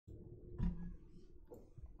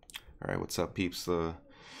Alright, what's up, peeps? The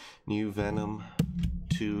new Venom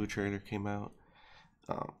 2 trailer came out.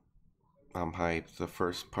 I'm hyped. The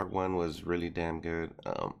first part 1 was really damn good.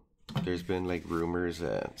 There's been like rumors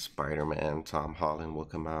that Spider-Man, Tom Holland will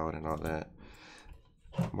come out and all that.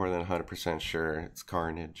 More than 100% sure it's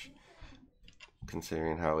Carnage,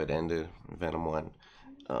 considering how it ended, Venom 1.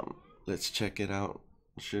 Let's check it out.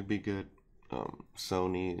 It should be good.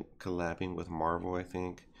 Sony collabing with Marvel, I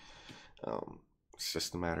think. It's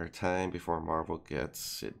just a matter of time before Marvel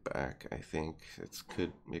gets it back. I think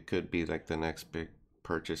it could be like the next big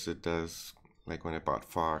purchase it does, like when it bought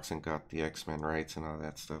Fox and got the X-Men rights and all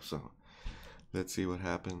that stuff. So let's see what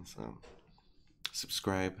happens.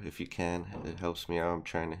 Subscribe if you can. It helps me out. I'm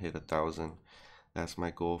trying to hit 1,000. That's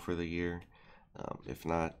my goal for the year. If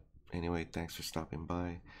not, anyway, thanks for stopping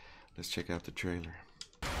by. Let's check out the trailer.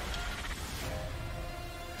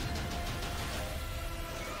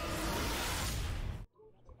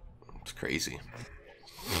 It's crazy.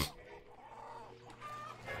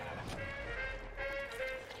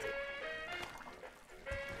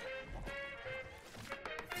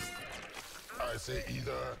 I say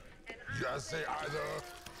either, you say either,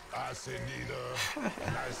 I say neither,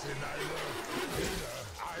 and I say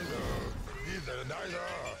neither, neither.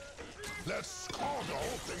 Let's call the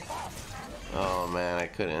whole thing off. Oh man, I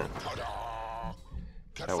couldn't.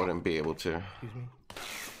 I wouldn't be able to. Excuse me?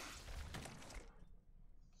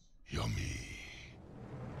 Yummy.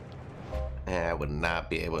 Yeah, I would not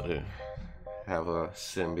be able to have a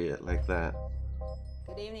symbiote like that.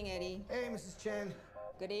 Good evening, Eddie. Hey, Mrs. Chen.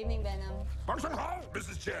 Good evening, Venom. Function hall,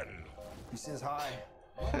 Mrs. Chen. He says hi.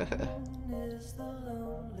 Is the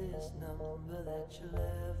loneliest number that you'll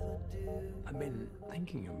ever do. I've been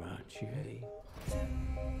thinking about you, Eddie. Two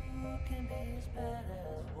can be as bad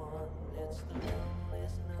as one. It's the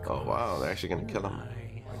loneliest number. Oh wow, they're actually gonna kill him.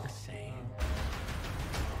 I are the same.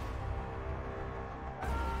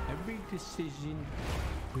 Every decision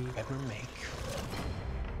we ever make.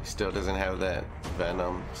 He still doesn't have that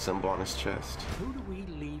Venom symbol on his chest. Who do we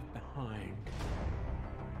leave behind?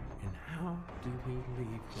 And how do we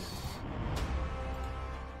leave them?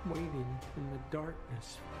 Waiting in the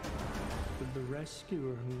darkness for the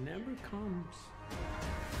rescuer who never comes.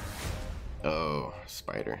 Oh,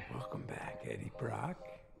 Spider. Welcome back, Eddie Brock.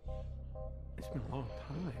 It's been a long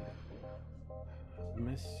time. I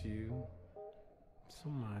miss you so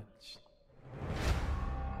much.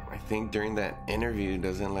 I think during that interview,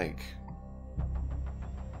 doesn't like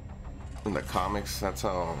in the comics, that's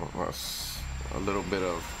how a little bit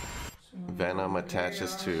of Venom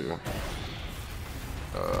attaches to.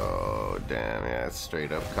 Oh damn, yeah, it's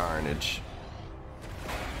straight up Carnage.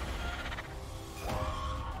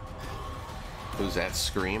 Who's that?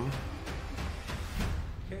 Scream?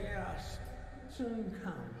 Chaos soon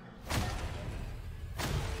come.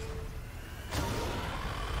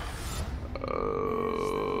 Oh.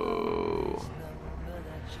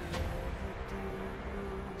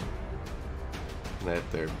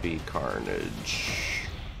 Let there be carnage.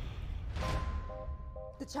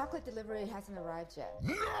 The chocolate delivery hasn't arrived yet.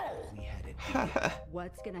 No! We had it.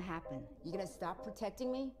 What's gonna happen? You gonna stop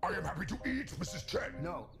protecting me? I am happy to eat, Mrs. Chen.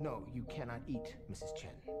 No, you cannot eat, Mrs.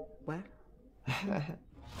 Chen. What?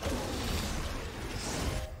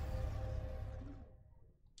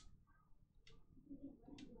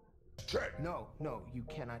 Chen. No, you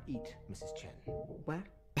cannot eat, Mrs. Chen. What?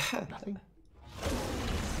 Nothing.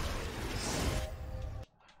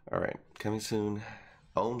 Alright, coming soon.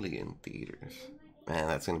 Only in theaters. Man,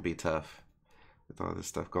 that's gonna be tough with all this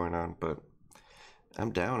stuff going on, but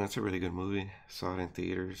I'm down. It's a really good movie. Saw it in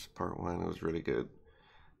theaters, part 1. It was really good.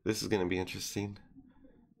 This is gonna be interesting.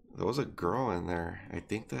 There was a girl in there. I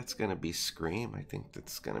think that's gonna be Scream. I think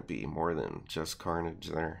that's gonna be more than just Carnage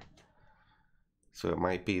there. So it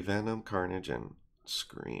might be Venom, Carnage, and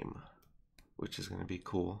Scream, which is gonna be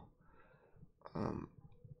cool.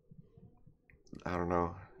 I don't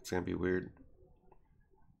know. It's gonna be weird.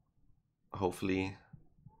 Hopefully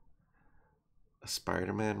a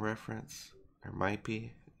Spider-Man reference. There might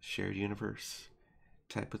be shared universe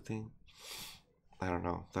type of thing. I don't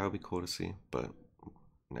know. That would be cool to see, but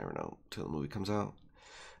never know till the movie comes out.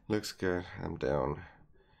 Looks good. I'm down.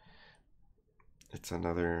 It's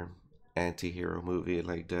another anti-hero movie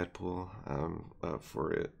like Deadpool. I'm up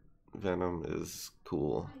for it. Venom is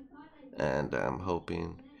cool, and I'm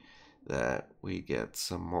hoping that we get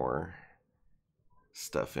some more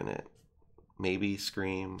stuff in it. Maybe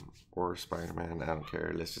Scream or Spider-Man, I don't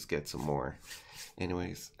care. Let's just get some more.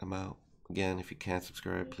 Anyways, I'm out. Again, if you can't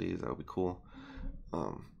subscribe, please, that would be cool.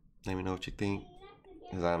 Let me know what you think,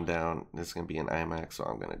 because I'm down. This is going to be an IMAX, so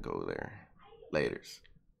I'm going to go there. Laters.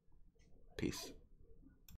 Peace.